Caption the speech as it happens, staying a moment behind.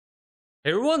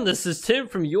Hey everyone, this is Tim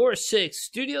from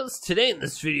YourSixStudios. Today in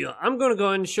this video, I'm going to go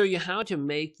ahead and show you how to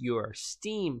make your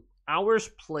Steam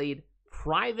hours played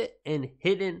private and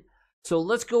hidden. So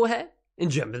let's go ahead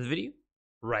and jump into the video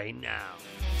right now.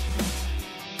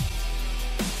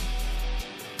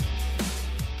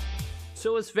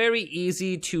 So it's very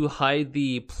easy to hide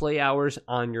the play hours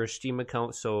on your Steam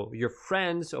account so your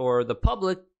friends or the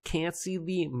public can't see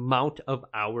the amount of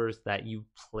hours that you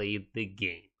played the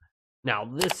game. Now,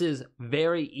 this is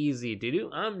very easy to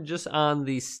do. I'm just on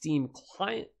the Steam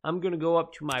client. I'm going to go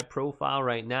up to my profile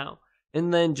right now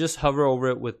and then just hover over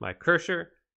it with my cursor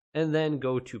and then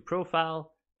go to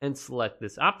profile and select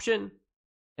this option.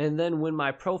 And then when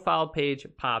my profile page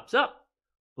pops up,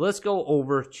 let's go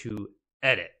over to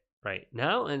edit right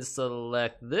now and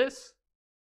select this.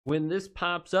 When this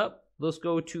pops up, let's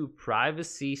go to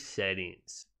privacy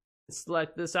settings.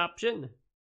 Select this option.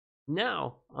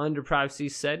 Now, under privacy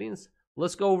settings,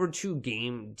 let's go over to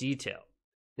game detail.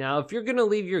 Now, if you're going to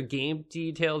leave your game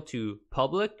detail to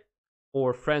public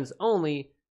or friends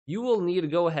only, you will need to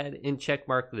go ahead and check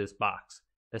mark this box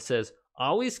that says,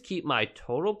 always keep my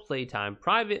total playtime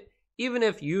private, even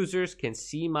if users can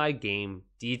see my game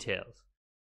details.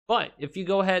 But if you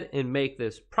go ahead and make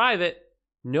this private,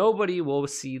 nobody will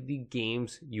see the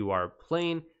games you are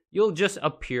playing. You'll just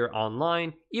appear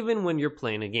online, even when you're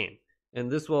playing a game. And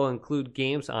this will include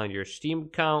games on your Steam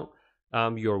account,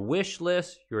 your wish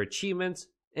list, your achievements,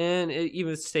 and it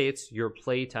even states your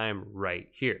playtime right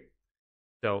here.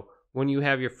 So when you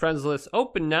have your friends list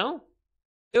open now,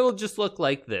 it will just look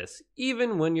like this,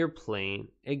 even when you're playing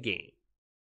a game.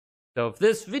 So if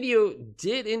this video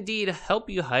did indeed help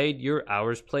you hide your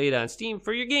hours played on Steam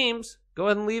for your games, go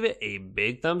ahead and leave it a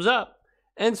big thumbs up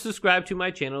and subscribe to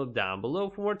my channel down below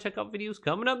for more tech up videos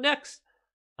coming up next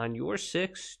on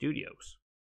YourSixStudios.